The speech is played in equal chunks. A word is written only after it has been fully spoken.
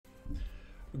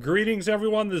Greetings,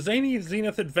 everyone. The Zany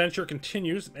Zenith adventure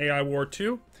continues in AI War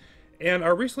 2, and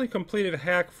our recently completed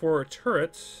hack for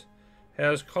turrets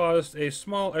has caused a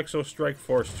small Exo Strike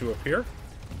Force to appear.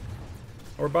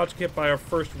 We're about to get by our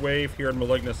first wave here in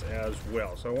Malignus as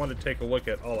well, so I wanted to take a look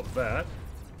at all of that.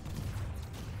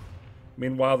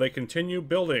 Meanwhile, they continue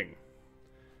building.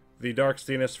 The Dark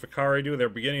Zenith Fikari do. They're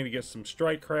beginning to get some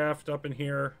strike craft up in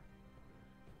here.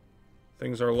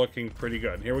 Things are looking pretty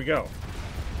good. Here we go.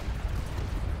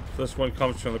 This one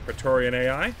comes from the Praetorian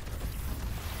AI.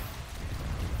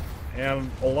 And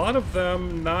a lot of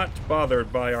them not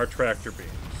bothered by our tractor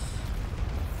beams.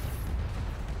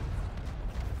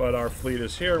 But our fleet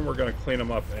is here and we're going to clean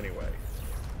them up anyway.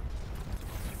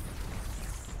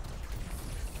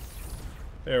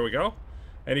 There we go.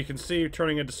 And you can see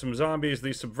turning into some zombies,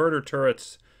 the subverter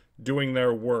turrets doing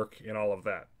their work in all of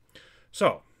that.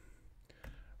 So,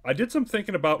 I did some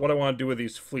thinking about what I want to do with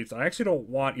these fleets. I actually don't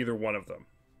want either one of them.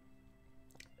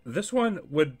 This one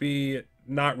would be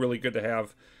not really good to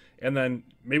have, and then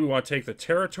maybe we want to take the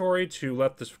territory to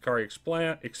let this Fikari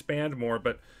expand more,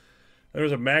 but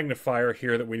there's a magnifier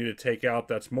here that we need to take out.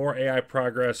 That's more AI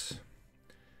progress.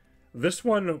 This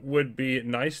one would be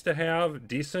nice to have,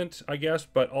 decent, I guess,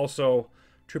 but also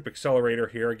troop accelerator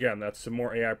here. Again, that's some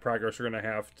more AI progress we're going to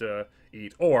have to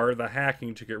eat, or the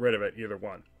hacking to get rid of it, either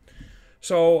one.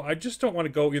 So I just don't want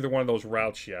to go either one of those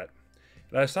routes yet.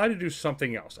 And I decided to do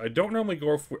something else. I don't normally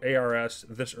go for ARS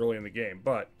this early in the game,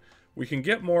 but we can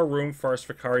get more room for our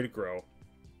Fikari to grow.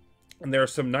 And there are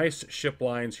some nice ship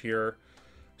lines here.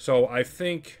 So I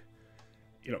think,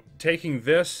 you know, taking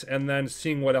this and then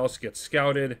seeing what else gets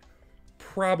scouted,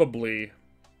 probably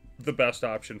the best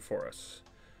option for us.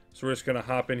 So we're just going to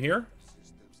hop in here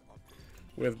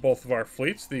with both of our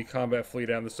fleets, the combat fleet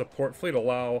and the support fleet,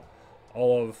 allow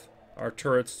all of our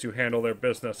turrets to handle their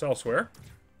business elsewhere.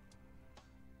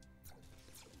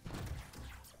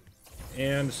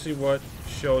 And see what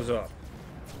shows up.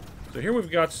 So here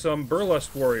we've got some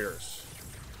burlesque warriors.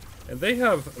 And they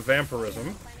have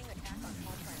vampirism.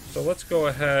 So let's go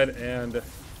ahead and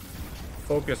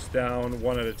focus down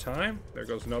one at a time. There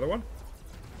goes another one.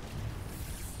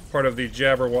 Part of the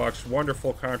Jabberwock's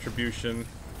wonderful contribution.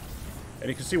 And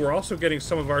you can see we're also getting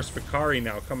some of our Fikari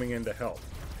now coming in to help.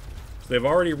 So they've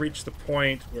already reached the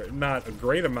point where not a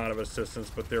great amount of assistance,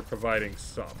 but they're providing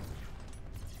some.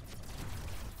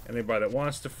 Anybody that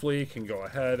wants to flee can go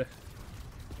ahead.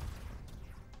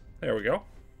 There we go.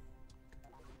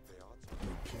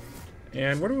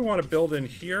 And what do we want to build in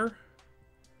here?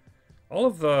 All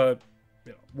of the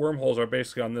wormholes are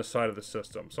basically on this side of the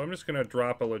system. So I'm just going to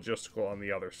drop a logistical on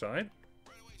the other side.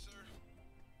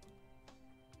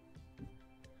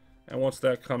 And once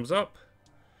that comes up,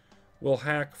 we'll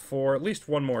hack for at least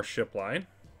one more ship line.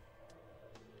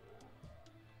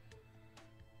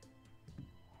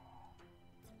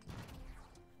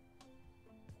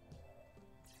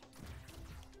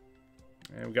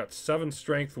 And we've got 7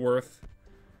 strength worth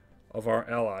of our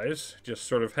allies just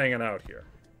sort of hanging out here.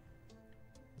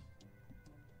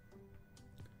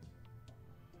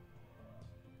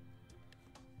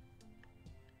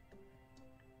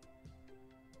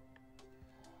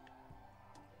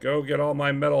 Go get all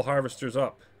my metal harvesters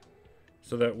up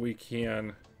so that we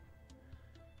can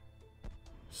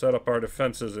set up our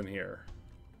defenses in here.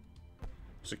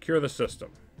 Secure the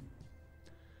system.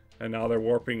 And now they're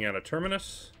warping at a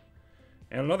terminus.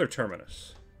 And another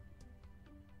terminus.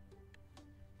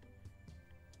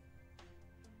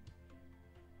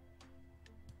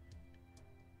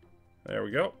 There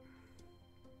we go.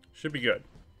 Should be good.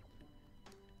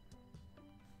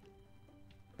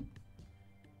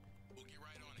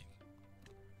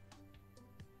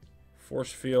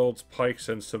 Force fields, pikes,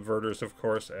 and subverters, of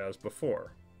course, as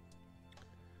before.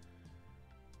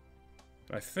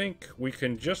 I think we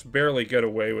can just barely get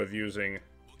away with using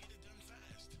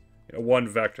one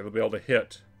vector. They'll be able to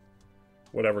hit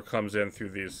whatever comes in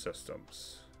through these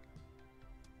systems.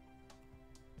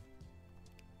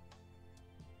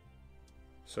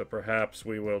 So perhaps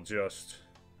we will just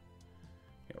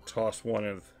toss one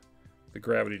of the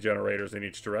gravity generators in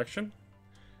each direction.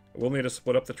 We'll need to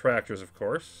split up the tractors, of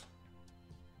course.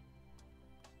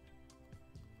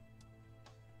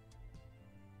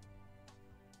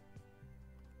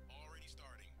 Already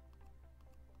starting.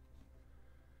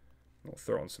 We'll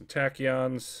throw in some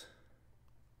tachyons.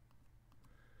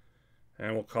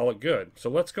 And we'll call it good. So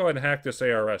let's go ahead and hack this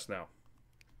ARS now.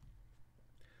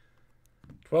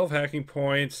 12 hacking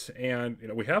points, and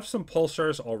we have some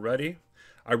pulsars already.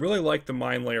 I really like the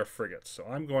mine layer frigates, so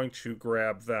I'm going to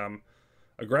grab them.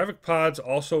 Agravic pod's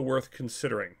also worth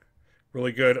considering.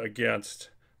 Really good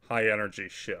against high energy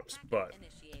ships, but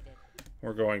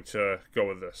we're going to go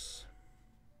with this.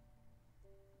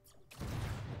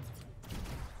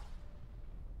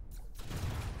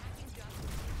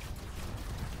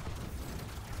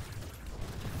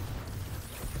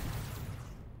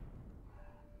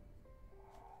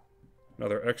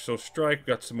 Another Exo Strike.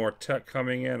 Got some more tech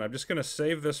coming in. I'm just going to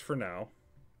save this for now.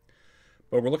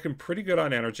 But we're looking pretty good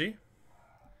on energy.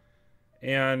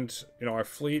 And, you know, our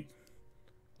fleet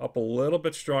up a little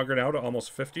bit stronger now to almost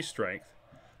 50 strength.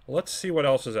 Let's see what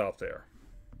else is out there.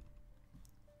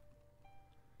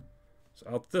 So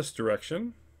out this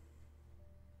direction.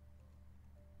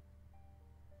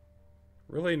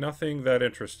 Really nothing that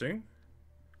interesting.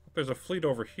 There's a fleet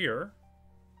over here.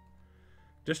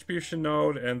 Distribution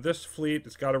node, and this fleet,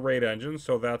 it's got a raid engine,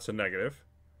 so that's a negative.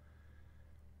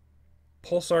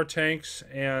 Pulsar tanks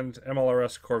and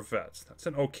MLRS corvettes. That's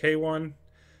an okay one.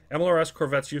 MLRS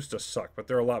corvettes used to suck, but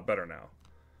they're a lot better now,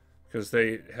 because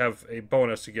they have a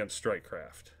bonus against strike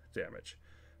craft damage.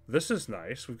 This is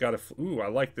nice. We've got a... Ooh, I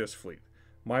like this fleet.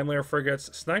 Mine layer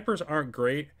frigates. Snipers aren't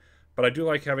great, but I do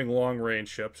like having long-range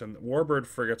ships, and warbird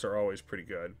frigates are always pretty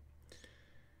good.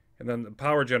 And then the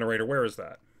power generator, where is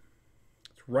that?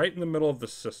 Right in the middle of the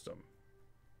system.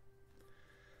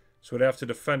 So we'd have to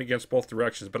defend against both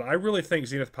directions. But I really think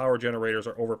Zenith power generators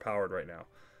are overpowered right now.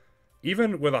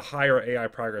 Even with a higher AI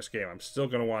progress game, I'm still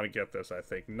going to want to get this, I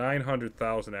think.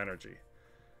 900,000 energy.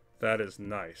 That is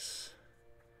nice.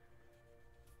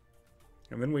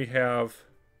 And then we have...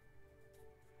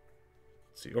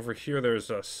 Let's see, over here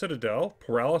there's a Citadel.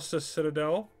 Paralysis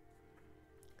Citadel.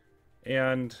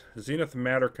 And Zenith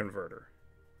Matter Converter.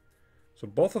 So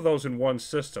both of those in one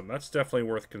system, that's definitely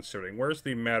worth considering. Where's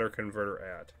the matter converter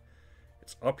at?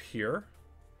 It's up here.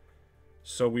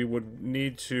 So we would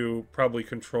need to probably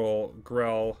control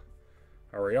Grell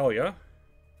Aurelia.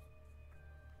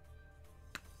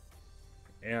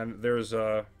 And there's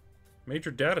a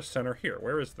major data center here.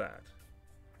 Where is that?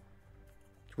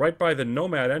 It's right by the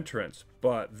Nomad entrance,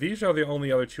 but these are the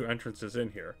only other two entrances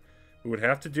in here. We would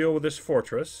have to deal with this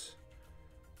fortress.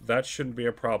 That shouldn't be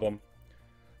a problem.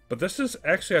 But this is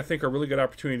actually, I think, a really good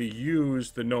opportunity to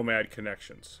use the Nomad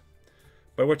connections.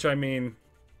 By which I mean,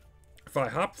 if I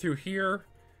hop through here,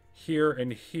 here,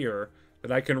 and here,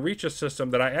 then I can reach a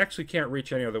system that I actually can't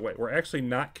reach any other way. We're actually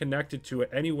not connected to it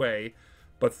any way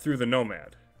but through the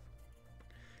Nomad.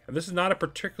 And this is not a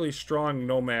particularly strong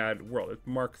Nomad world. It's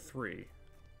Mark III.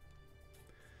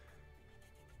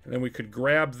 And then we could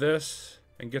grab this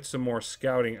and get some more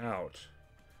scouting out.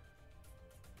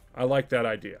 I like that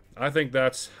idea. I think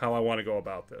that's how I want to go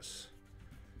about this.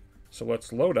 So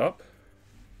let's load up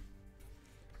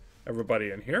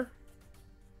everybody in here.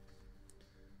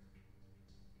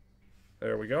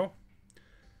 There we go.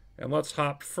 And let's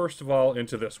hop, first of all,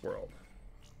 into this world.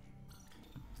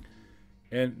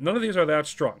 And none of these are that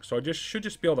strong, so I should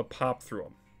just be able to pop through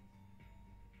them.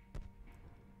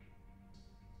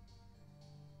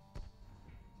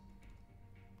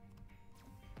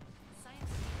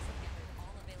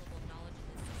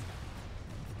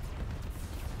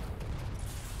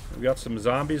 We got some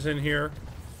zombies in here.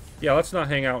 Yeah, let's not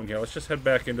hang out in here. Let's just head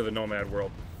back into the Nomad world.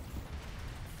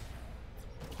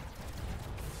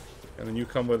 And then you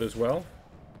come with as well.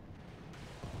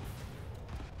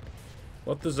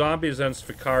 Let the zombies and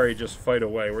Sfikari just fight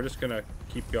away. We're just going to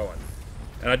keep going.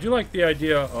 And I do like the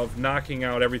idea of knocking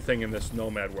out everything in this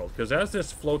Nomad world. Because as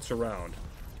this floats around,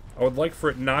 I would like for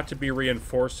it not to be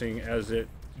reinforcing as it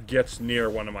gets near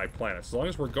one of my planets. As long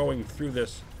as we're going through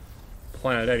this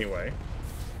planet anyway.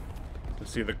 You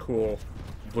can see the cool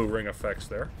blue ring effects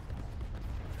there.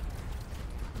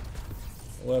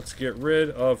 Let's get rid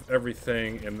of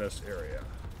everything in this area.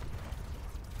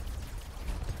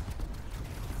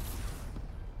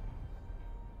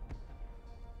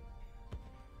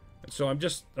 And so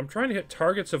I'm trying to hit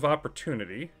targets of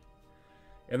opportunity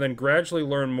and then gradually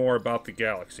learn more about the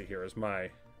galaxy here is my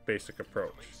basic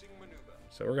approach.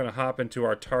 So we're going to hop into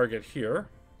our target here.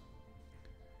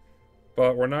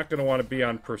 But we're not going to want to be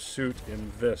on pursuit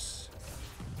in this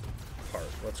part.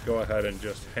 Let's go ahead and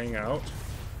just hang out.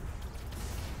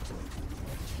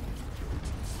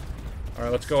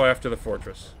 Alright, let's go after the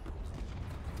fortress.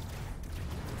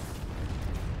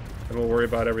 And we'll worry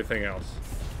about everything else.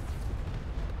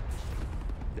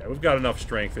 Yeah, we've got enough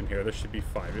strength in here. This should be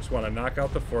fine. We just want to knock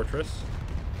out the fortress.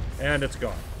 And it's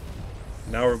gone.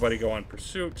 Now everybody go on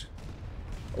pursuit.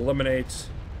 Eliminate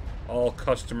all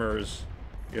customers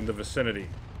in the vicinity.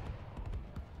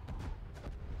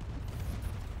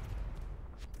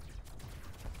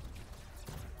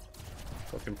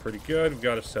 Looking pretty good. We've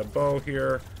got a Sabot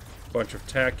here. Bunch of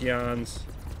tachyons.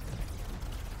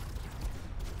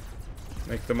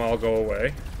 Make them all go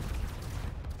away.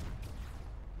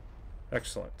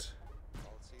 Excellent.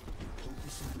 The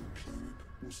purpose of the planet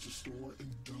was to store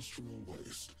industrial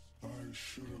waste. I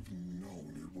should have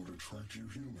known it would attract you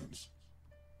humans.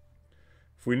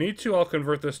 If we need to, I'll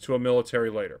convert this to a military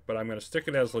later, but I'm going to stick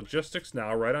it as logistics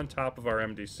now, right on top of our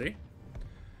MDC,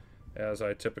 as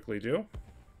I typically do.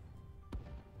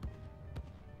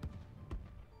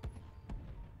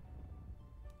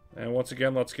 And once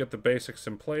again, let's get the basics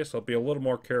in place. I'll be a little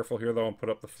more careful here, though, and put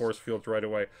up the force fields right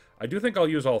away. I do think I'll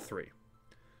use all three.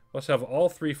 Let's have all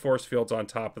three force fields on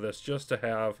top of this, just to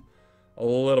have a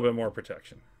little bit more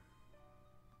protection.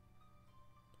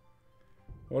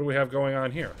 What do we have going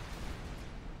on here?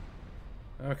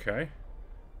 Okay.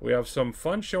 We have some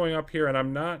fun showing up here, and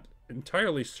I'm not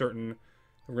entirely certain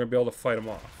we're going to be able to fight them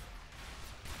off.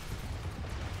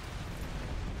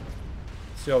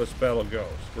 Let's see how this battle goes.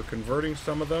 We're converting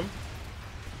some of them.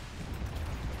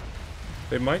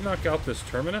 They might knock out this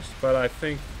terminus, but I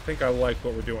think I like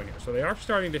what we're doing here. So they are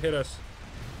starting to hit us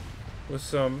with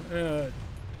some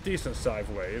decent size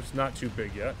waves. Not too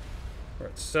big yet. We're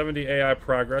at 70 AI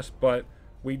progress, but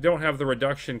we don't have the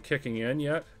reduction kicking in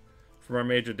yet from our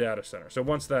major data center. So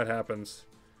once that happens,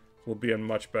 we'll be in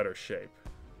much better shape.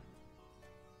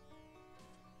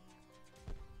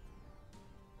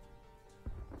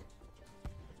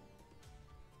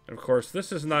 And of course,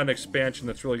 this is not an expansion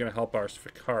that's really going to help our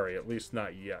Svikari, at least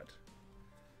not yet.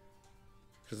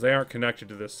 Because they aren't connected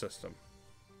to this system.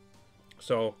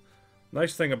 So,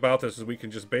 nice thing about this is we can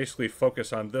just basically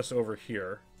focus on this over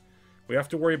here. We have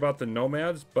to worry about the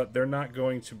nomads, but they're not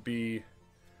going to be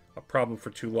a problem for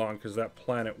too long because that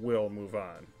planet will move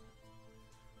on.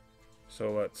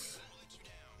 So let's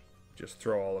just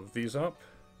throw all of these up.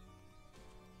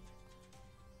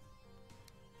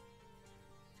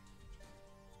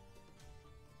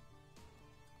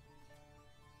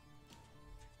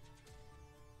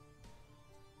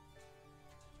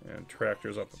 And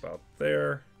tractors up about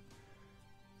there.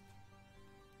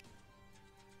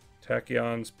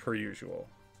 Tachyons per usual.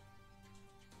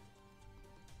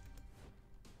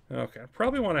 Okay, I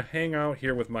probably want to hang out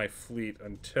here with my fleet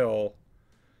until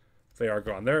they are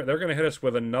gone. They're going to hit us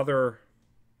with another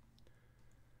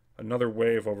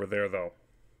wave over there, though.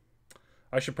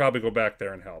 I should probably go back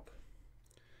there and help.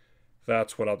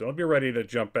 That's what I'll do. I'll be ready to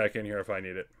jump back in here if I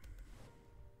need it.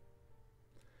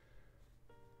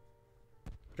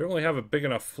 I don't really have a big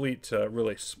enough fleet to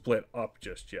really split up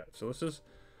just yet. So this is...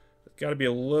 got to be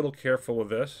a little careful with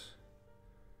this.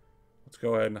 Let's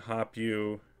go ahead and hop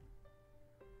you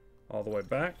all the way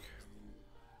back.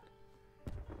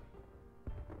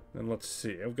 And let's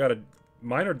see. I've got a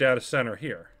minor data center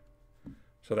here.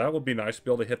 So that will be nice to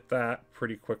be able to hit that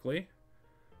pretty quickly.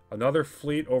 Another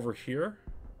fleet over here.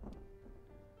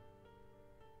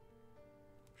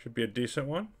 Should be a decent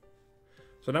one.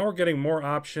 So now we're getting more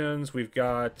options. We've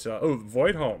got... oh,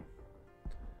 Void Home.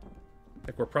 I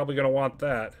think we're probably going to want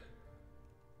that.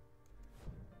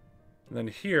 And then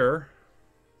here...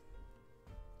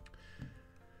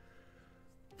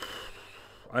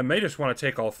 I may just want to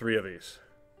take all three of these.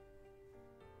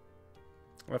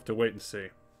 We'll have to wait and see.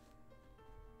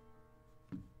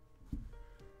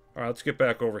 Alright, let's get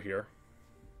back over here.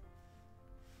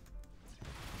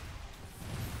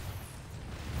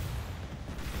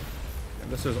 And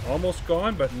this is almost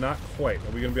gone, but not quite.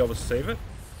 Are we going to be able to save it?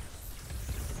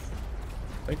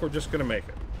 I think we're just going to make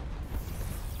it.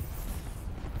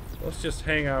 Let's just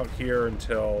hang out here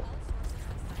until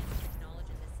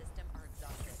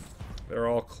they're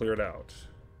all cleared out.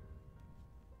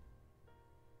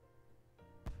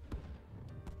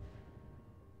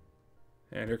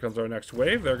 And here comes our next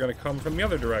wave. They're going to come from the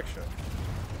other direction.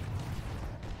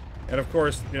 And of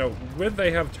course, you know, with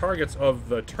they have targets of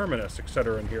the terminus,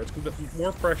 etc. in here, it's going to put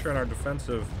more pressure on our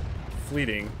defensive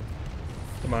fleeting.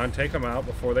 Come on, take them out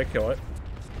before they kill it.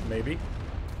 Maybe.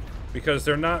 Because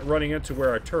they're not running into where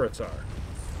our turrets are.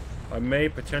 I may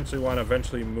potentially want to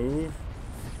eventually move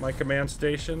my command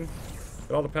station.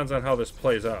 It all depends on how this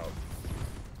plays out.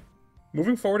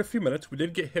 Moving forward a few minutes, we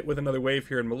did get hit with another wave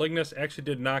here in Malignus. Actually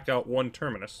did knock out one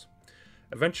terminus.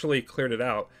 Eventually cleared it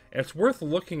out. And it's worth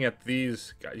looking at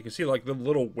these guys. You can see like the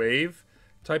little wave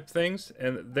type things.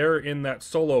 And they're in that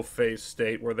solo phase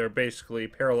state where they're basically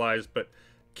paralyzed but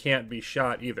can't be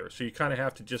shot either. So you kind of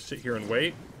have to just sit here and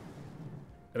wait.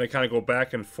 And they kind of go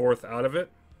back and forth out of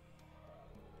it.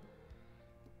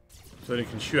 So you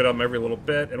can shoot at them every little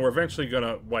bit. And we're eventually going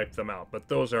to wipe them out. But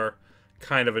those are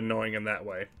kind of annoying in that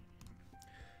way.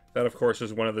 That, of course,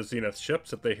 is one of the Zenith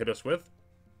ships that they hit us with.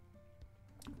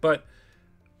 But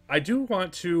I do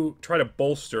want to try to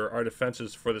bolster our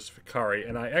defenses for this Svikari,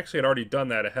 and I actually had already done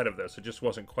that ahead of this. It just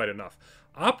wasn't quite enough.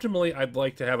 Optimally, I'd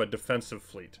like to have a defensive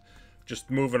fleet. just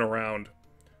moving around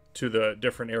to the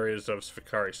different areas of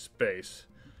Svikari space.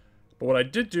 But what I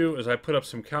did do is I put up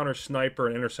some counter sniper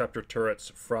and interceptor turrets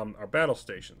from our battle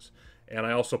stations. And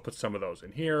I also put some of those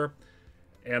in here.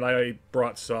 And I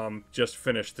brought some, just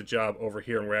finished the job over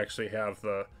here, and we actually have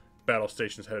the battle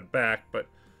stations headed back, but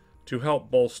to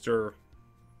help bolster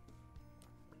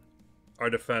our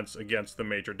defense against the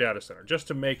major data center, just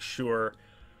to make sure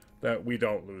that we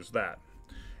don't lose that.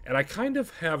 And I kind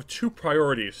of have two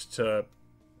priorities to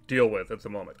deal with at the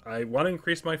moment. I want to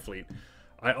increase my fleet.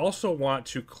 I also want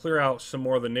to clear out some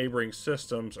more of the neighboring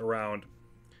systems around,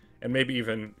 and maybe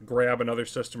even grab another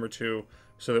system or two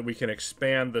so that we can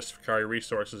expand the Svikari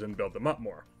resources and build them up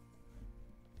more.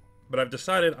 But I've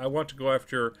decided I want to go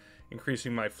after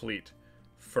increasing my fleet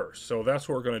first. So that's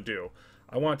what we're going to do.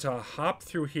 I want to hop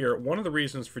through here. One of the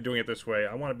reasons for doing it this way,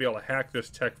 I want to be able to hack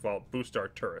this tech vault, boost our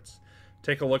turrets.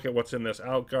 Take a look at what's in this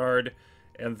outguard,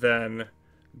 and then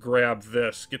grab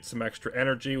this, get some extra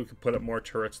energy. We can put up more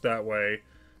turrets that way.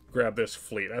 Grab this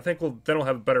fleet. I think then we'll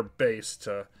have a better base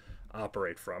to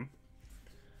operate from.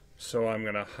 So I'm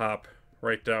going to hop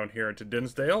right down here into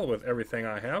Dinsdale with everything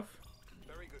I have.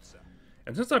 Very good, sir.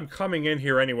 And since I'm coming in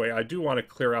here anyway, I do want to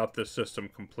clear out this system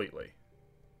completely.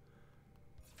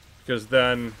 Because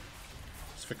then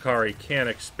Svikari can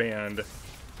expand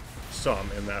some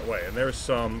in that way. And there's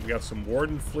some, we got some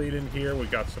Warden fleet in here, we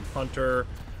got some Hunter.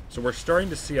 So we're starting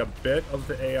to see a bit of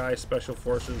the AI Special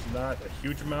Forces, not a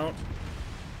huge amount,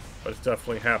 but it's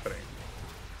definitely happening.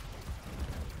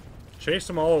 Chase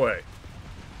them all away.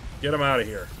 Get them out of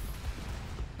here.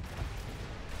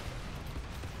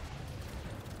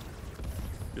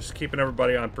 Just keeping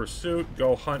everybody on pursuit.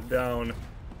 Go hunt down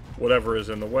whatever is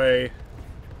in the way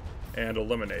and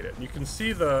eliminate it. And you can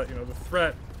see the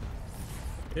threat.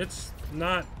 It's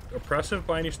not oppressive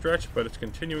by any stretch, but it's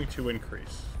continuing to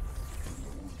increase.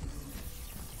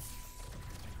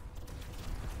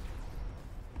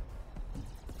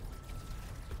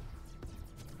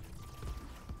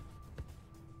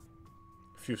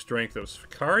 A few strength of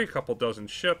Svikari, a couple dozen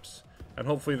ships, and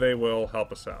hopefully they will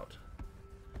help us out.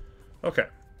 Okay,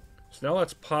 so now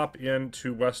let's pop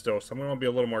into Westos. I'm going to be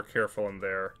a little more careful in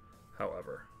there,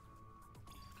 however.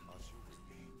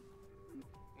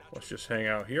 Let's just hang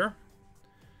out here.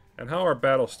 And how are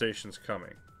battle stations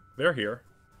coming? They're here.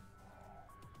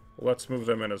 Let's move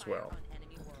them in as well.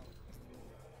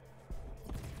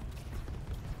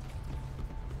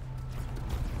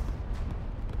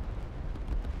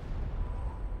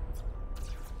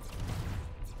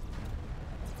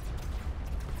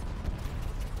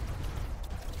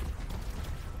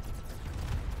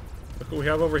 Look what we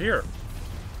have over here.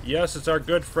 Yes, it's our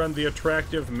good friend, the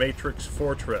attractive Matrix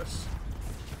Fortress.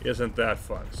 Isn't that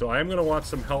fun? So I am going to want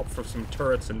some help for some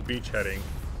turrets and beachheading,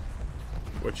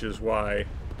 which is why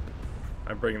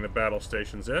I'm bringing the battle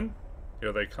stations in.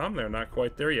 Here they come. They're not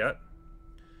quite there yet.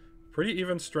 Pretty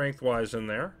even strength-wise in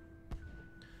there.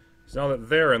 So now that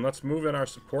they're in, let's move in our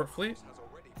support fleet.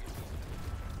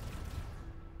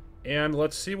 And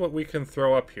let's see what we can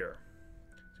throw up here.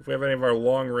 See if we have any of our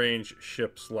long-range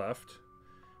ships left.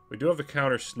 We do have the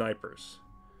counter snipers.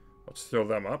 Let's throw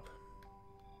them up.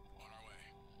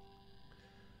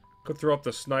 Could throw up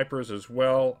the snipers as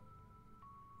well.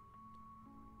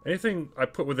 Anything I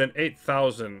put within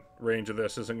 8,000 range of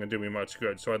this isn't going to do me much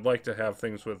good, so I'd like to have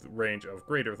things with range of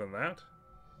greater than that.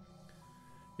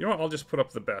 You know what? I'll just put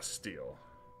up the best steel.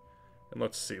 And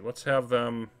let's see. Let's have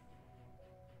them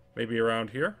maybe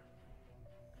around here.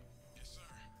 Yes, sir.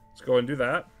 Let's go and do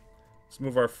that. Let's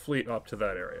move our fleet up to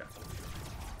that area.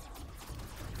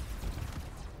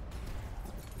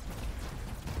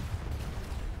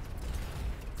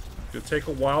 It'll take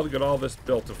a while to get all this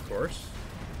built, of course.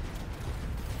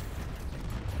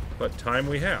 But time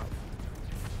we have.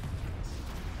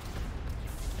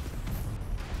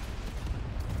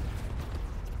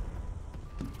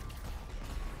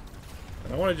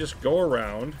 And I want to just go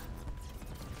around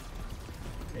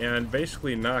and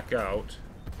basically knock out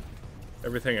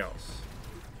everything else.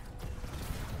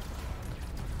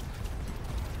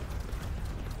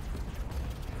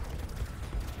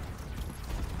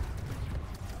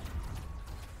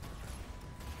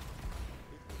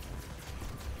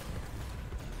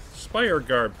 Spire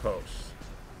guard posts.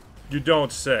 You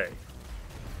don't say.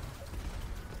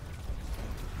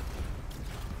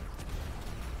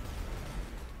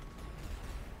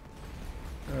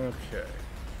 Okay.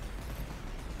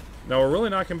 Now we're really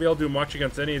not going to be able to do much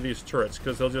against any of these turrets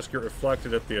because they'll just get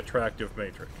reflected at the attractive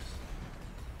matrix.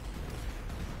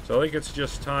 So I think it's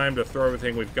just time to throw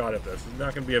everything we've got at this. It's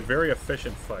not going to be a very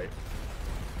efficient fight.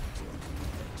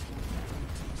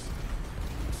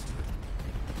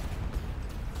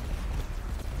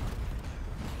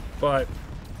 but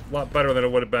a lot better than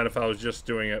it would have been if I was just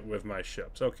doing it with my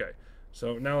ships. Okay,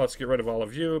 so now let's get rid of all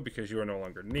of you because you are no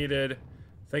longer needed.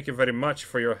 Thank you very much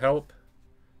for your help.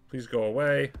 Please go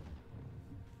away.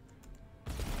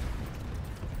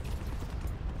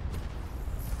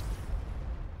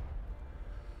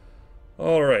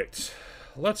 Alright,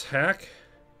 let's hack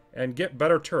and get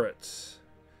better turrets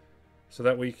so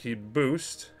that we can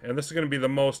boost. And this is going to be the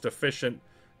most efficient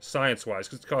science-wise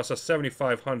because it costs us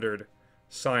 7,500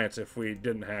 science if we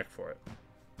didn't hack for it.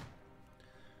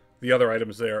 The other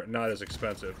items there are not as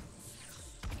expensive.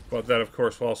 But that, of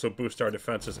course, will also boost our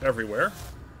defenses everywhere,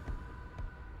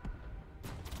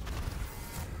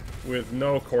 with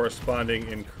no corresponding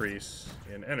increase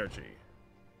in energy.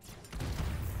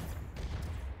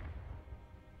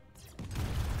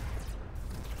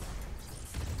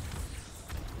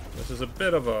 This is a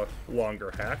bit of a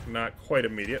longer hack, not quite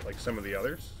immediate like some of the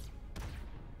others.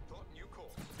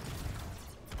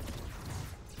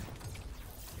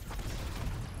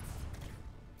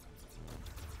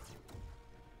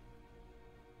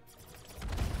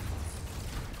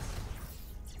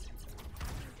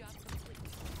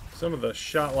 Some of the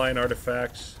shot line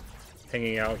artifacts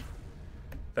hanging out,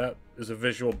 that is a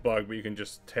visual bug, but you can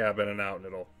just tab in and out and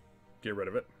it'll get rid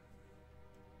of it.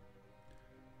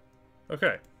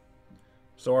 Okay,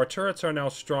 so our turrets are now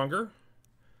stronger.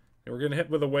 And we're going to hit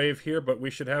with a wave here, but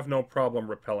we should have no problem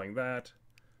repelling that.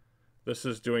 This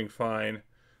is doing fine.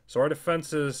 So our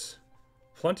defense is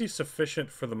plenty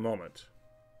sufficient for the moment.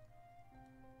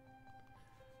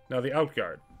 Now the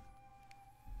outguard.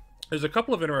 There's a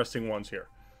couple of interesting ones here.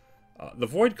 The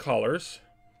Void Callers,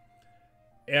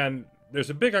 and there's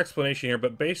a big explanation here,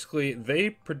 but basically they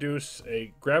produce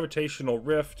a gravitational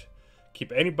rift,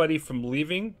 keep anybody from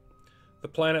leaving the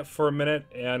planet for a minute,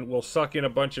 and will suck in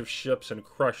a bunch of ships and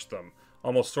crush them,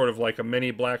 almost sort of like a mini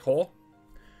black hole.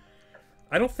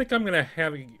 I don't think I'm going to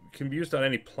have it can be used on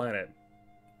any planet.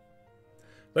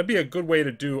 That'd be a good way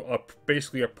to do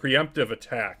basically a preemptive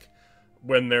attack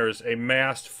when there's a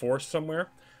massed force somewhere.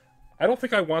 I don't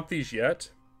think I want these yet.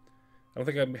 I don't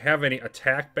think I have any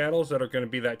attack battles that are going to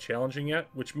be that challenging yet,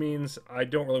 which means I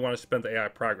don't really want to spend the AI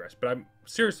progress, but I'm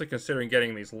seriously considering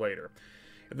getting these later.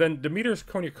 And then Demeter's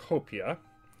Cornucopia.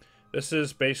 This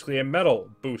is basically a metal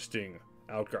boosting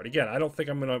outguard. Again, I don't think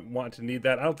I'm going to want to need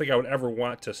that. I don't think I would ever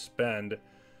want to spend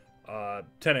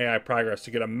 10 AI progress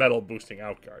to get a metal boosting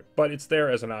outguard, but it's there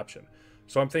as an option.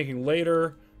 So I'm thinking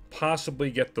later, possibly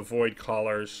get the Void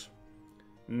Callers.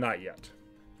 Not yet.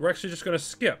 We're actually just going to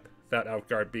skip that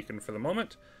outguard beacon for the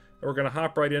moment. And we're going to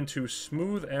hop right into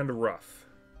smooth and rough.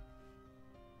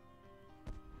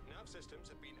 Nav systems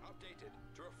have been updated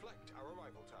to reflect our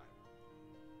arrival time.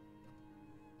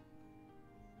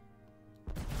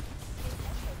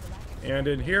 And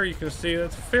in here you can see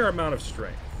that's a fair amount of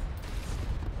strength.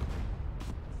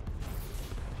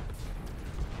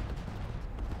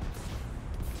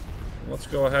 Let's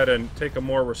go ahead and take a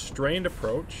more restrained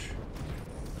approach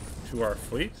to our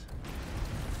fleet.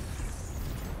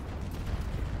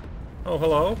 Oh,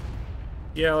 hello.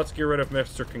 Yeah, let's get rid of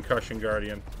Mr. Concussion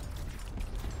Guardian.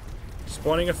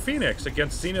 Spawning a Phoenix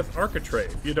against Zenith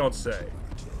Architrave, you don't say.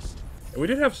 And we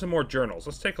did have some more journals.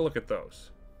 Let's take a look at those.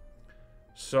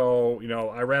 So, you know,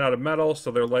 I ran out of metal,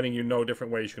 so they're letting you know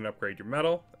different ways you can upgrade your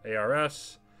metal.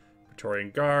 ARS,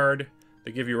 Praetorian Guard.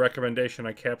 They give you a recommendation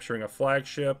on capturing a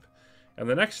flagship. And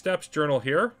the next steps journal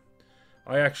here,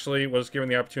 I actually was given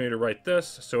the opportunity to write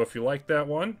this, so if you like that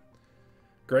one,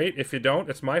 great. If you don't,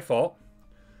 it's my fault.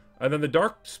 And then the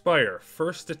Dark Spire,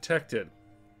 first detected.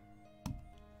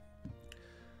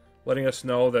 Letting us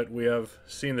know that we have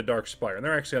seen the Dark Spire. And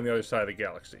they're actually on the other side of the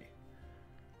galaxy.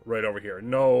 Right over here.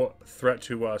 No threat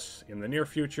to us in the near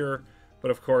future,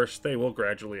 but of course they will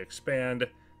gradually expand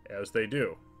as they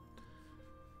do.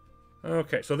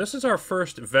 Okay, so this is our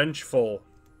first vengeful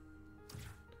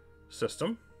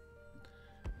system.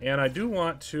 And I do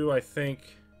want to, I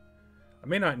think, I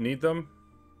may not need them.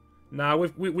 Nah,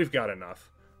 we've got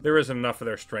enough. There isn't enough of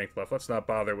their strength left. Let's not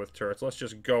bother with turrets. Let's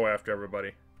just go after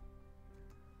everybody.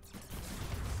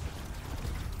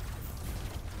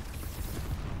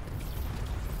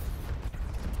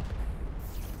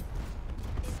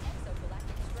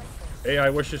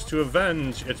 AI wishes to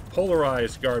avenge its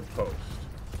polarized guard post.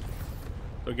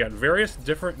 So again, various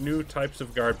different new types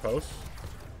of guard posts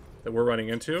that we're running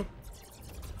into.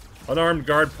 Unarmed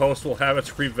guard post will have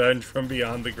its revenge from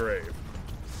beyond the grave.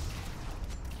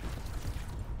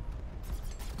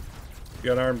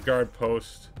 The unarmed guard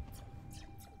post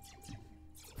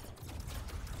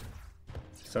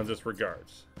sends its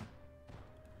regards.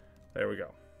 There we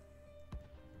go.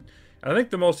 I think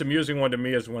the most amusing one to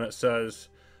me is when it says,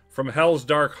 From hell's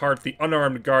dark heart, the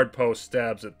unarmed guard post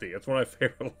stabs at thee. It's one of my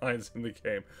favorite lines in the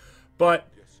game. But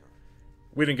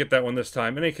we didn't get that one this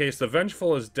time. In any case, the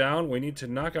Vengeful is down. We need to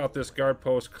knock out this guard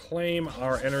post, claim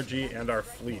our energy and our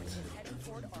fleet.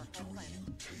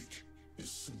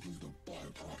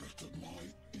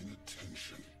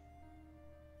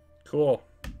 Cool.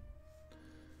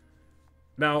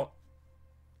 Now,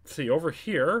 let's see, over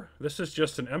here, this is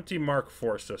just an empty Mark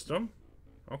IV system.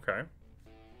 Okay.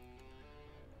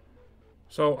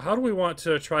 So how do we want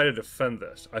to try to defend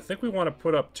this? I think we want to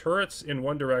put up turrets in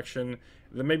one direction,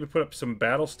 then maybe put up some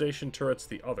battle station turrets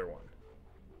the other one.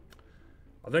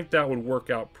 I think that would work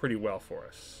out pretty well for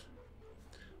us.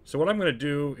 So what I'm going to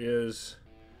do is...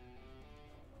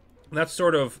 That's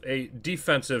sort of a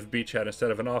defensive beachhead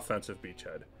instead of an offensive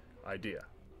beachhead idea.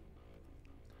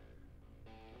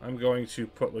 I'm going to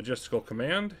put logistical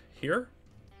command here.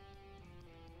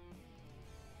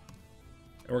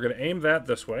 And we're going to aim that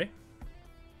this way.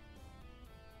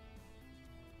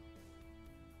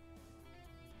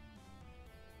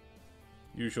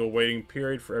 Usual waiting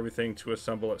period for everything to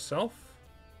assemble itself.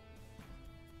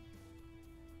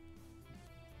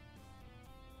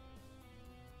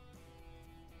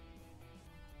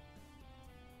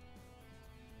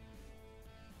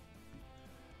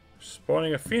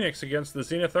 Spawning a Phoenix against the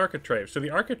Zenith Architrave. So the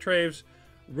Architrave's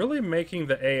really making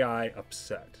the AI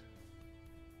upset.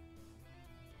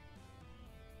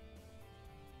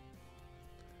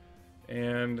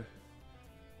 And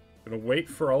I'm going to wait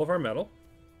for all of our metal.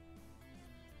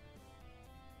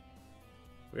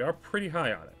 We are pretty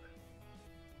high on it.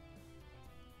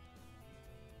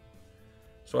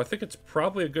 So I think it's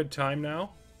probably a good time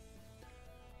now.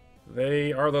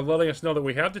 They're letting us know that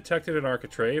we have detected an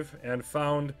Architrave and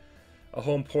found a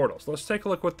home portal. So let's take a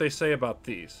look what they say about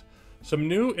these. Some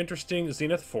new interesting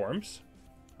Zenith forms.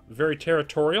 Very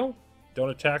territorial. Don't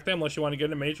attack them unless you want to get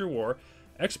in a major war.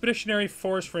 Expeditionary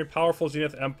force from a powerful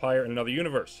Zenith Empire in another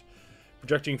universe.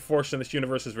 Projecting force in this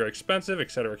universe is very expensive,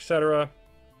 etc., etc.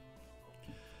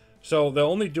 So they'll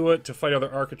only do it to fight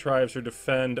other Architraves or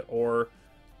defend or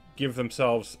give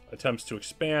themselves attempts to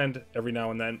expand every now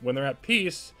and then. When they're at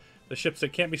peace, the ships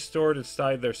that can't be stored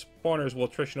inside their spawners will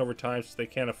attrition over time since they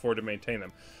can't afford to maintain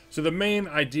them. So the main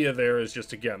idea there is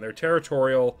just, again, they're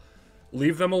territorial.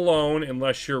 Leave them alone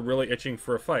unless you're really itching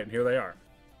for a fight. And here they are.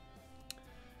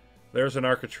 There's an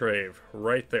Architrave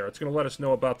right there. It's going to let us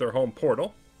know about their home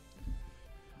portal.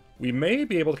 We may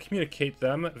be able to communicate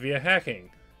them via hacking.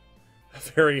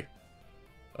 Very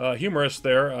humorous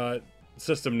there,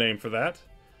 system name for that.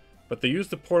 But they use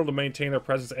the portal to maintain their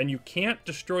presence, and you can't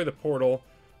destroy the portal,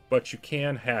 but you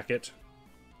can hack it.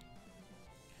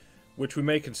 Which we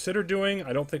may consider doing.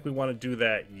 I don't think we want to do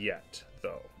that yet,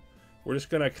 though. We're just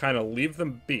going to kind of leave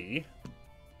them be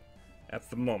at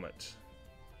the moment.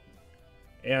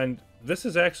 And this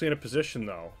is actually in a position,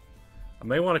 though. I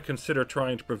may want to consider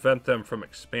trying to prevent them from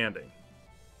expanding.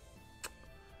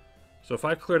 So if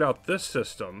I cleared out this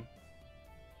system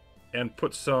and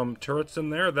put some turrets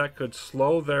in there, that could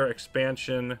slow their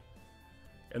expansion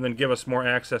and then give us more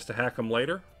access to hack them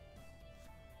later.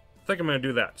 I think I'm going to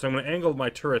do that. So I'm going to angle my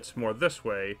turrets more this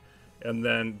way and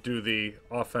then do the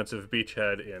offensive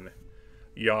beachhead in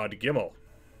Yod Gimel.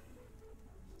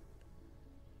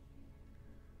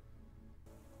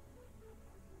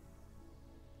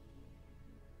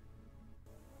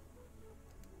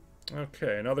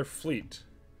 Okay, another fleet.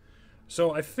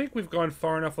 So I think we've gone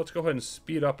far enough. Let's go ahead and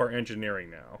speed up our engineering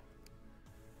now.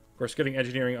 Of course, getting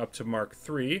engineering up to Mark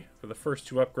III for the first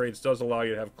two upgrades does allow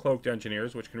you to have cloaked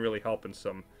engineers, which can really help in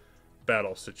some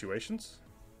battle situations.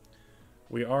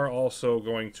 We are also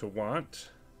going to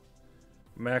want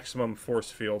maximum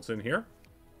force fields in here.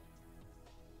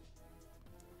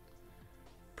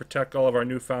 Protect all of our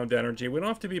newfound energy. We don't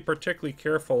have to be particularly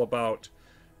careful about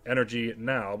energy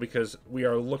now because we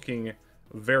are looking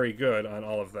very good on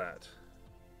all of that.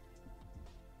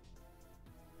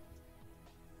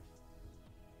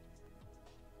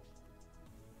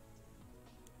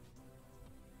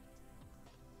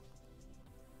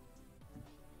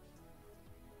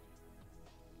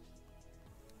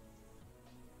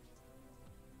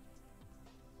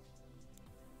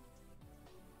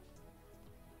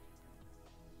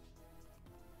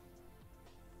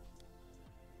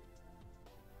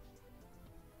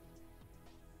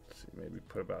 Maybe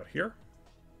put about here.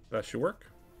 That should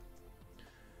work.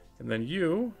 And then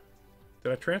you...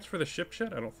 Did I transfer the ship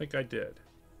yet? I don't think I did.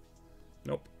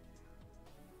 Nope.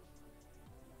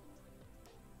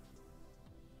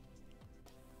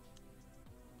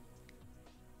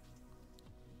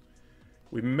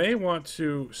 We may want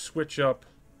to switch up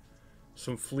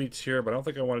some fleets here, but I don't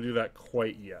think I want to do that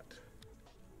quite yet.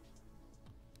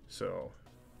 So,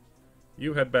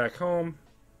 you head back home.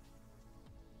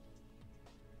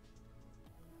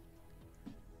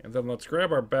 And then let's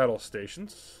grab our battle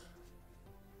stations.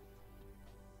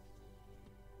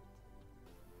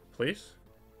 Please.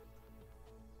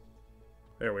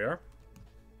 There we are.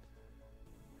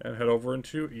 And head over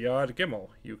into Yad Gimel.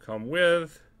 You come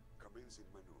with.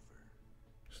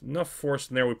 There's enough force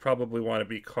in there, we probably want to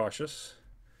be cautious.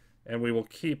 And we will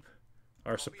keep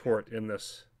our support in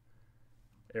this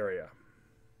area.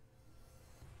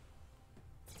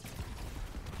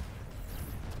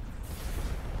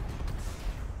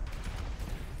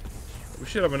 We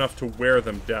should have enough to wear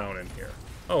them down in here.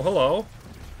 Oh, hello.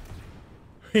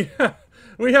 Yeah,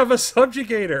 we have a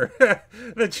subjugator.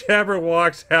 The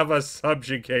Jabberwocks have a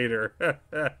subjugator.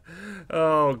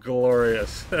 Oh,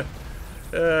 glorious.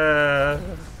 Go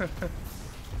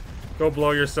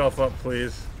blow yourself up,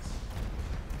 please.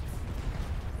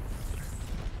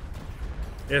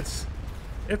 It's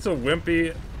a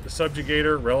wimpy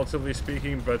subjugator, relatively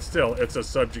speaking, but still, it's a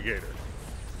subjugator.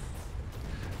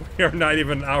 We are not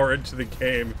even an hour into the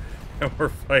game, and we're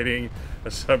fighting a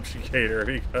subjugator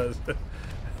because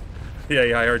the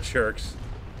AI are jerks.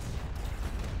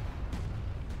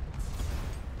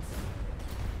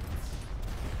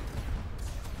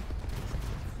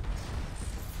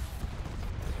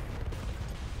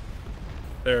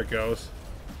 There it goes.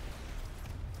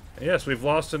 And yes, we've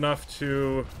lost enough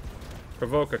to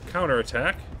provoke a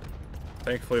counterattack.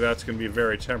 Thankfully, that's going to be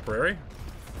very temporary.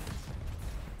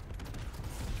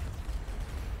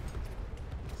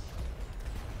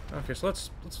 Okay, so let's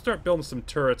start building some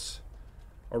turrets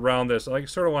around this. I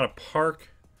sort of want to park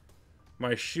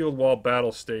my shield wall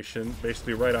battle station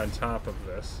basically right on top of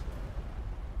this.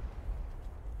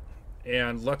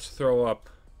 And let's throw up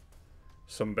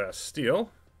some Bastille.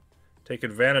 Take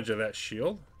advantage of that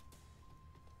shield.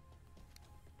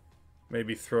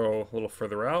 Maybe throw a little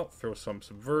further out. Throw some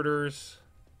subverters.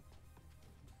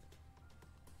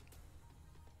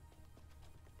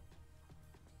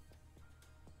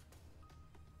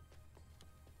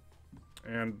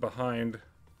 And behind,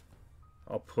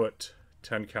 I'll put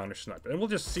 10 counter sniper. And we'll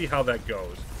just see how that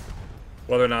goes.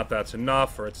 Whether or not that's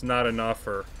enough, or it's not enough,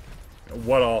 or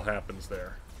what all happens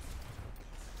there.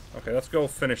 Okay, let's go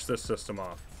finish this system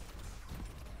off.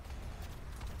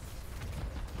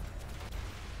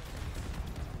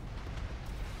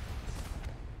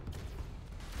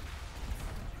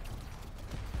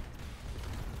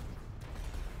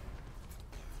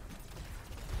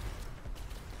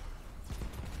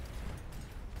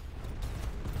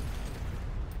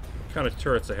 What kind of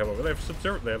turrets they have over there?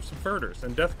 They have subverters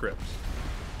and death grips.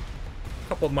 A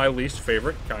couple of my least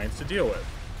favorite kinds to deal with.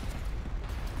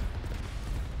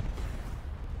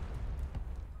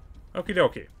 Okie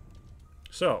dokie.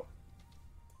 So,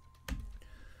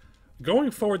 going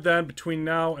forward then, between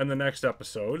now and the next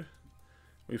episode,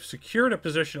 we've secured a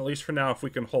position, at least for now, if we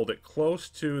can hold it close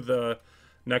to the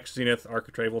next Zenith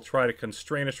Architrave. We'll try to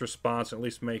constrain its response, and at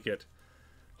least make it.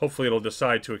 Hopefully it'll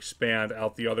decide to expand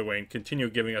out the other way and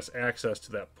continue giving us access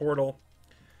to that portal.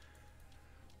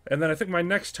 And then I think my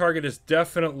next target is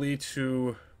definitely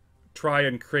to try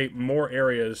and create more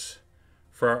areas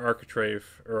for our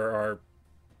Architrave, or our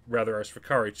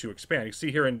Svikari, to expand. You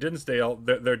see here in Dinsdale,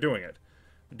 they're doing it.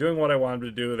 They're doing what I wanted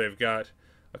to do. They've got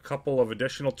a couple of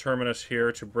additional terminus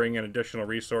here to bring in additional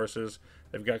resources.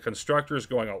 They've got constructors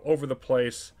going all over the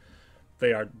place.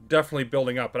 They are definitely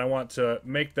building up, and I want to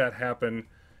make that happen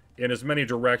in as many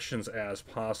directions as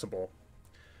possible.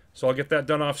 So I'll get that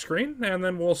done off screen, and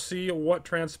then we'll see what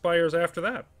transpires after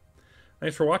that.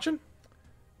 Thanks for watching.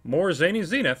 More Zany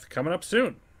Zenith coming up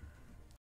soon.